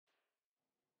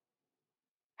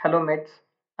Hello mates,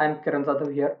 I am Kiran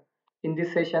Jadhav here. In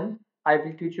this session, I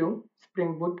will teach you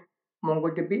Spring Boot,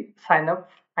 MongoDB SignUp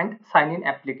and SignIn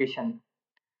application.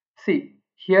 See,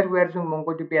 here we are using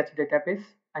MongoDB as a database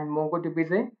and MongoDB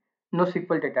is a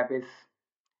NoSQL database.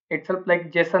 Itself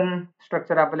like JSON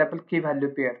structure available key value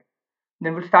pair.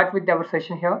 Then we'll start with our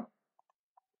session here.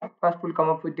 First we'll come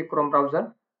up with the Chrome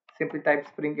browser. Simply type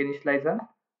Spring Initializer.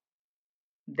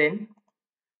 Then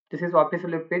this is official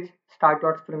web page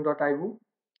start.spring.io.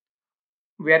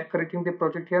 We are creating the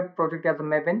project here. Project as a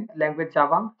Maven, language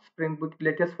Java, Spring Boot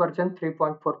latest version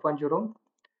 3.4.0.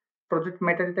 Project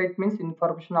metadata, it means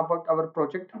information about our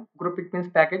project. Group, it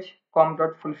means package,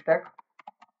 com.fullstack.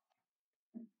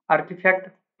 Artifact,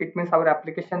 it means our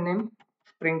application name,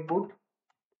 Spring Boot,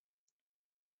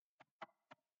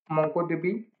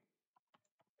 MongoDB,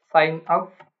 sign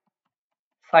up,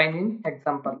 sign in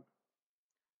example.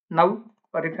 Now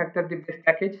refactor the base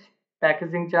package,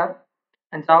 packaging jar,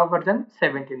 and Java version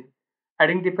 17.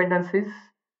 Adding dependencies,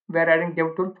 we are adding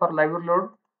DevTool for live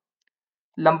load.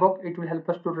 Lombok, it will help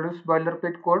us to reduce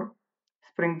boilerplate code.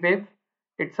 Spring Wave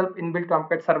itself inbuilt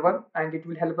Tomcat server and it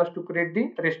will help us to create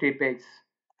the REST APIs.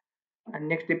 And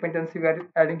next dependency we are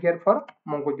adding here for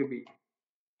MongoDB.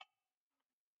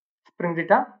 Spring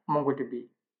Data MongoDB.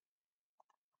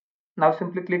 Now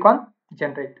simply click on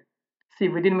generate. See,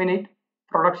 within minute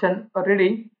production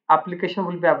ready application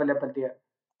will be available there.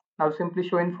 Now simply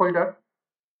show in folder,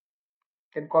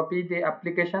 then copy the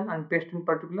application and paste in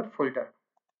particular folder.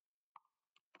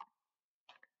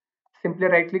 Simply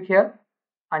right click here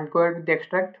and go ahead with the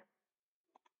extract.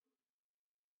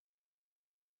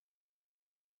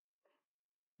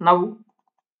 Now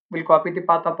we'll copy the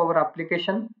path of our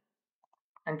application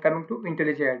and coming to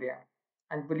IntelliJ IDEA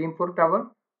and we'll import our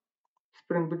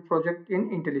Spring Boot project in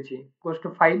IntelliJ. Goes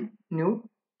to file, new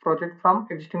project from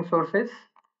existing sources.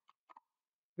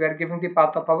 We are giving the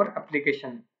path of our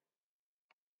application.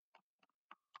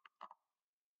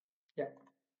 Yeah.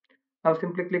 Now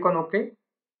simply click on OK.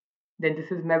 Then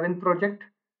this is Maven project.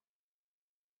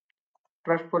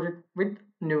 Trust project with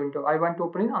new window. I want to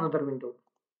open in another window.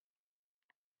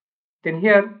 Then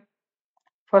here,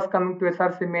 first coming to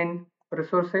SRC main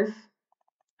resources,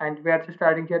 and we are just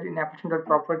adding here in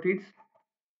application.properties.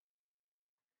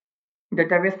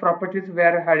 Database properties we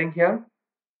are adding here.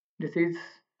 This is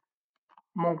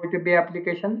MongoDB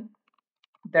application.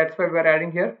 That's why we are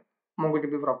adding here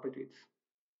MongoDB properties.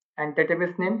 And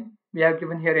database name we have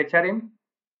given here HRM.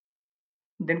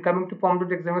 Then coming to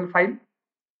pom.xml file,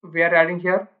 we are adding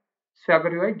here Swagger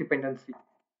UI dependency.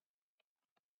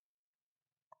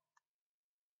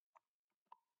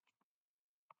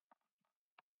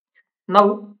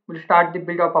 Now we'll start the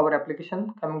build of our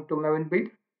application. Coming to Maven build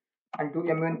and do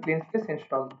Maven clean space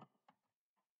install.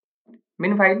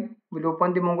 Meanwhile, we'll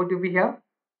open the MongoDB here,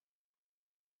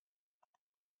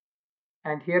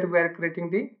 and here we are creating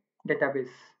the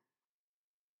database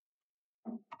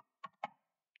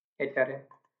HRM,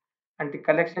 and the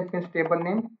collection means table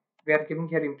name we are giving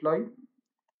here employee.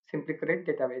 Simply create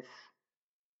database.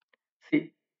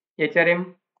 See,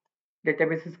 HRM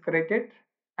database is created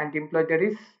and employee there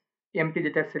is empty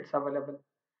data sets available.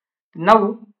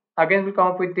 Now again we'll come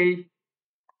up with the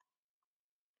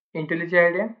IntelliJ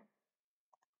IDEA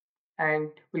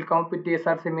and we'll come up with the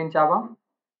SRC main Java.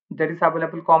 There is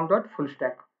available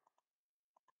com.fullstack.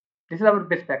 This is our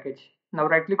base package. Now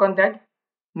right click on that,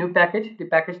 new package. The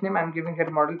package name I'm giving here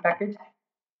model package.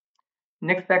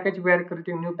 Next package we are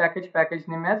creating new package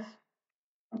name as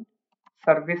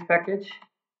service package.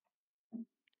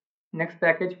 Next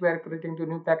package we are creating the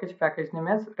new package name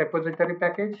as repository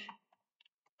package.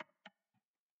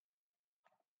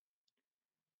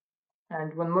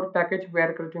 And one more package we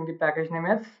are creating the package name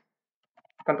as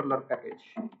controller package.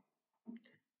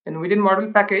 And within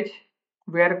model package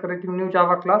we are creating new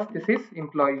Java class. This is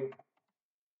employee.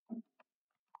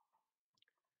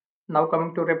 Now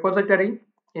coming to repository,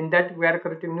 in that we are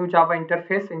creating new Java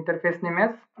interface name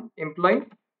as employee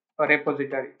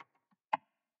repository.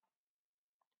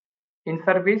 In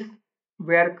service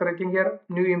we are creating here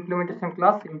new implementation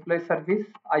class employee service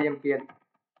IMPL.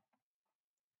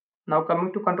 Now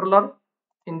coming to controller,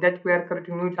 in that we are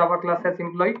creating new Java class as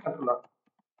employee controller.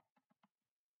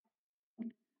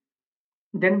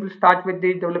 Then we'll start with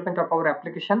the development of our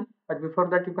application, but before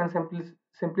that you can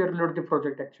simply reload the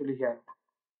project actually here.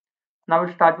 Now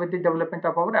we'll start with the development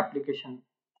of our application.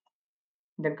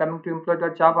 Then coming to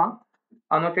employee.java,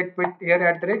 annotate with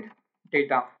here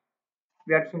 @data.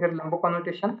 We are using here Lombok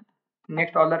annotation.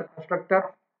 Next $,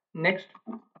 constructor. Next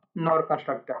nor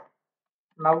constructor.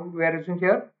 Now we are using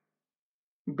here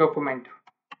document.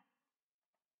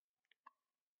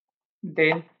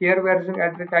 Then here we are using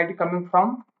 @ID coming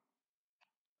from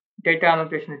data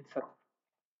annotation itself.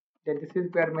 Then this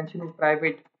is we are mentioning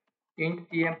private int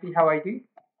emp have id,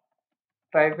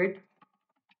 private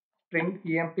string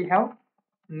emp have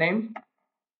name,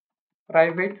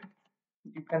 private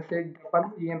you can say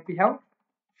double emp have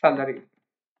salary,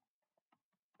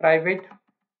 private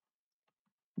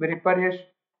we require here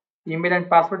email and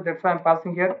password, that's why I'm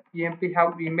passing here emp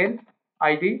have email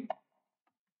id,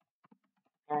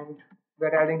 and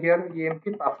we're adding here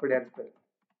emp password as well.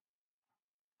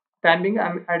 Timing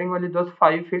I'm adding only those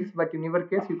 5 fields, but in your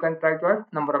case you can try to add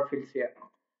number of fields here.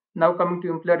 Now coming to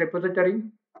employee repository,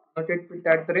 notate with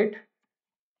at the rate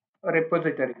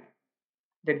repository.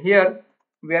 Then here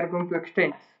we are going to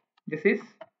extend this is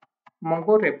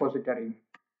Mongo repository.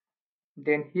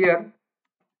 Then here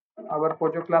our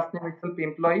Pojo class name itself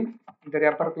employee, the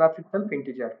wrapper class itself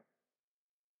integer.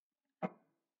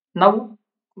 Now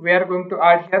we are going to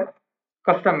add here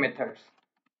custom methods.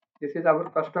 This is our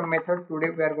custom method.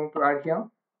 Today we are going to add here.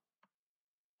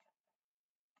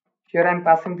 Here I am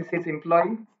passing this is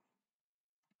employee.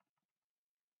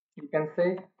 You can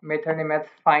say method name as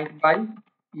find by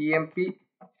emp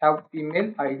have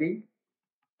email id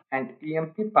and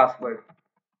emp password.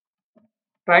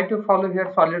 Try to follow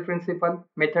here solid principle.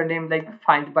 Method name like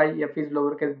find by f is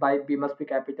lowercase by b must be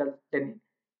capital, then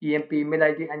emp email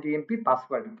id and emp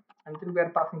password. Until we are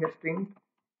passing a string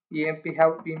emp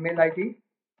have email id,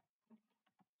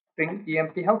 string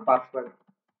emp have password.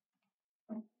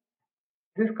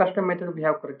 This is custom method we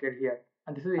have created here,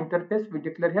 and this is interface we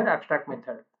declare here abstract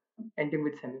method ending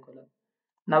with semicolon.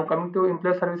 Now coming to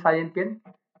employee service INPN,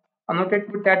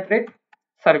 annotate with at rate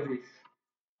service.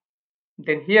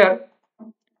 Then here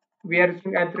we are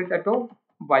using at rate auto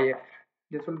wire.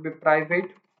 This will be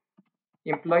private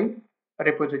employee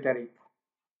repository.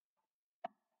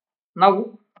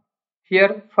 Now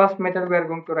here first method we are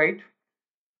going to write.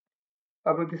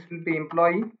 This will be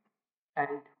employee,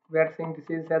 and we are saying this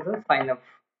is as a sign up.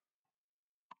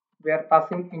 We are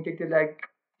passing entity like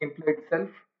employee itself.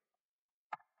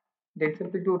 Then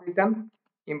simply to return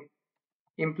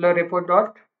employee report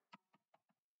dot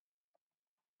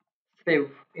save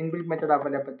inbuilt method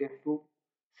available there to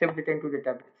save data into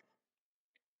database.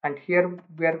 And here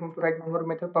we are going to write one more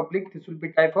method public. This will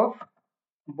be type of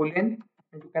boolean,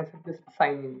 and you can set this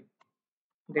sign in.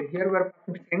 Then here we are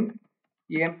passing string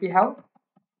emp have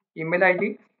email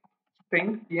id,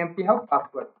 string emp have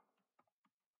password.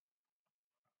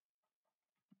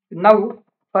 Now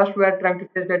first we are trying to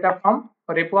fetch data from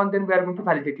repo, and then we are going to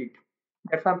validate it.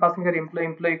 That's why I'm passing here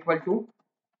employee equal to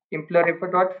employee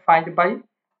repo dot find by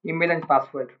email and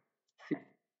password. See.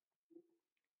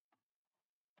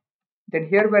 Then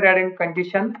here we are adding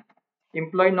condition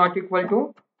employee not equal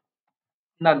to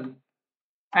null,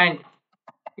 and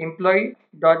employee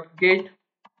dot get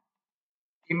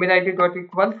email id dot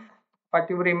equals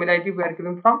whatever email id we are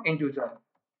giving from end user,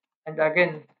 and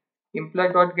again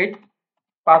employee dot get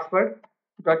password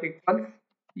dot equals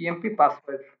emp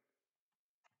password.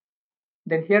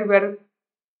 Then here we are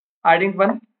adding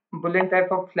one boolean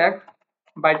type of flag.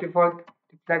 By default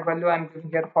the flag value I am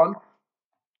giving here false,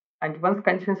 and once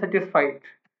condition satisfied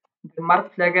the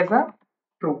mark flag as a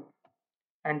true,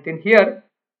 and then here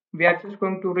we are just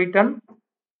going to return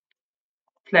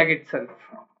flag itself.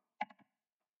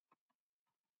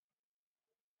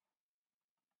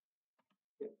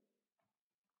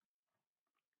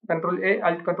 Control A,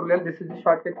 Alt Control L. This is the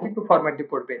shortcut key to format the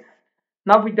code base.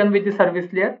 Now we're done with the service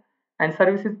layer, and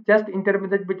service is just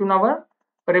intermediate between our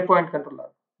repo and controller.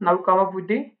 Now come up with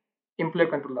the employee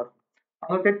controller.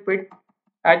 Annotate with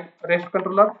add REST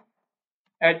controller,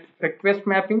 add request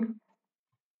mapping.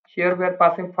 Here we are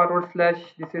passing forward slash.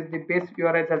 This is the base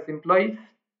URL as employees.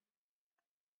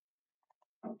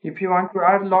 If you want to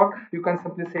add log, you can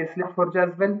simply say slip forge as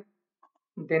well.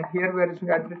 Then here we are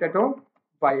using auto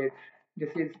void.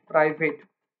 This is private.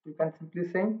 You can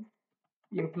simply say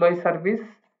employee service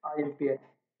INPS.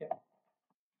 Yeah.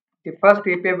 The first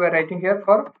API we are writing here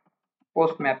for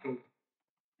post mapping.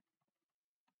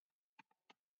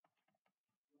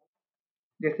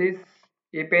 This is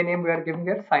API name we are giving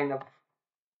here sign up.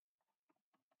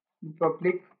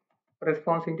 Public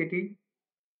response entity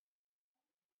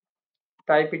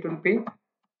type it will be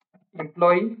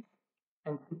employee,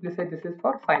 and simply say this is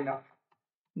for sign up.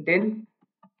 Then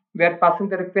we are passing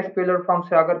the request payload from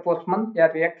Sagar Postman, a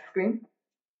React screen,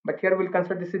 but here we'll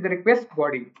consider this is the request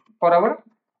body for our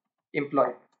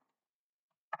employee.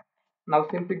 Now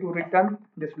simply to return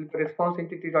this will be response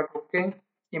entity dot okay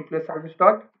employee service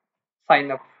dot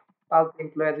sign up, pass the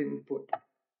employee as input.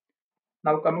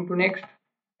 Now coming to next,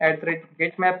 at the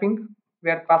get mapping we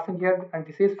are passing here, and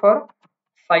this is for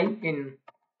sign in.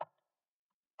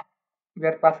 We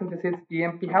are passing this is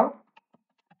emp have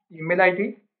email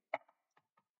id.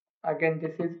 Again,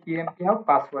 this is emp have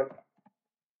password.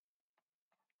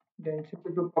 Then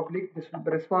simply do public. This will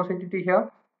be response entity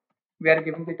here. We are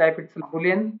giving the type itself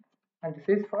boolean, and this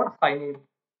is for sign in.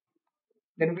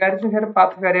 Then we are using here a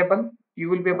path variable. You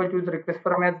will be able to use request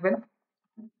form as well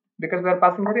because we are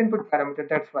passing here input parameter.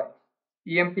 That's why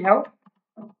emp have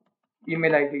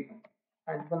email id,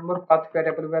 and one more path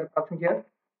variable we are passing here.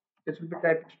 This will be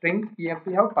type string emp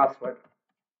have password.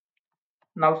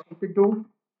 Now simply do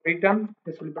return.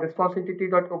 This will be response entity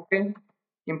dot obtain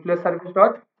employee service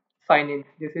dot sign in.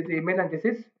 This is email and this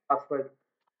is password.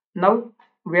 Now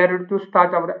we are ready to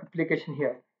start our application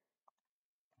here.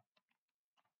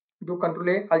 Do Control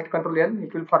A, Alt Control L.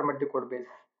 It will format the code base.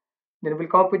 Then we'll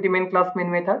come up with the main class main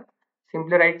method.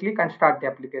 Simply right click and start the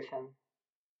application.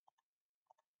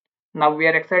 Now we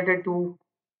are excited to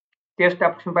test the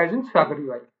application by using Swagger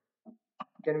UI.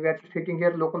 Then we are just hitting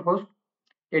here localhost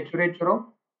 8080.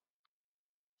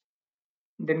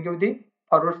 Then give the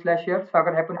 / here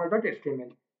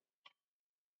swagger-node.html.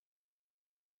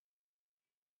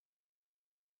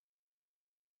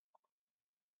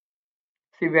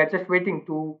 See, we are just waiting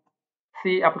to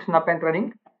see application up and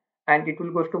running, and it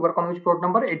will go to work on which port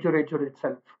number 8080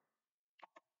 itself.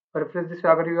 Refresh the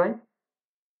Swagger UI.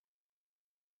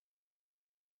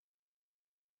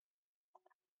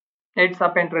 It's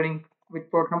up and running with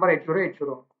port number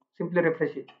 8080. Simply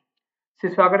refresh it. See,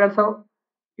 Swagger also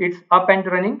it's up and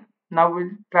running. Now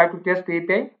we'll try to test the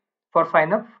API for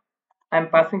sign up. I'm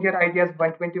passing here ID as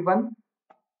 121.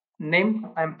 Name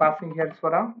I'm passing here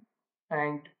Swara,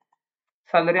 and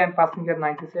salary I'm passing here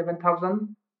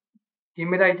 97,000.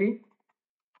 Email ID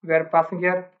we are passing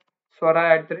here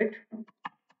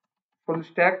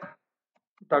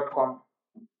swara@fullstack.com,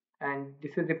 and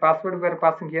this is the password we are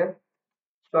passing here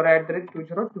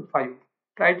swara@2025.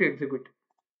 Try to execute.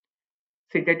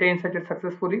 See, data inserted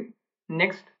successfully.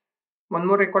 Next, one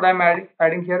more record I'm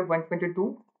adding here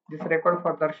 122. This record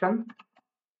for Darshan,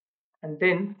 and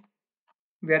then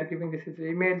we are giving this is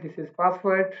email, this is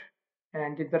password,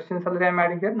 and the Darshan salary I'm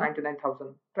adding here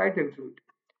 99,000. Try to execute.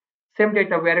 Same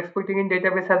data we are expecting in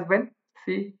database as well.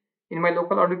 See, in my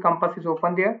local audio compass is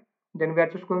open there. Then we are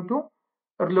just going to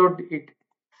reload it.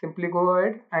 Simply go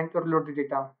ahead and reload the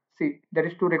data. See, there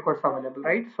is two records available,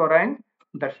 right? Sora and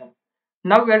Darshan.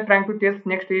 Now we are trying to test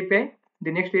next API.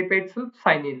 The next API itself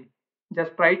sign in.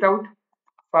 Just try it out.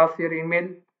 Pass your email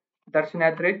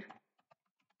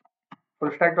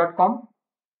darshan@fullstack.com,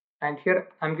 and here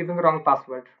I'm giving wrong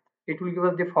password. It will give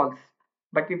us the false.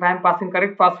 But if I am passing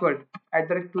correct password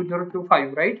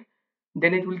 @2025, right,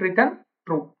 then it will return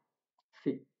true.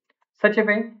 See, such a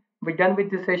way we're done with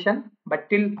this session. But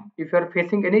till if you are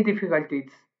facing any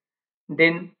difficulties,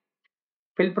 then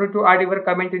feel free to add your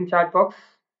comment in chat box.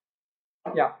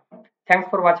 Yeah, thanks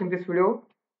for watching this video,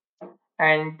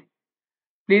 and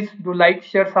please do like,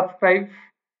 share, subscribe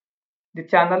the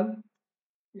channel.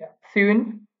 Yeah, see you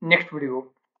in next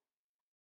video.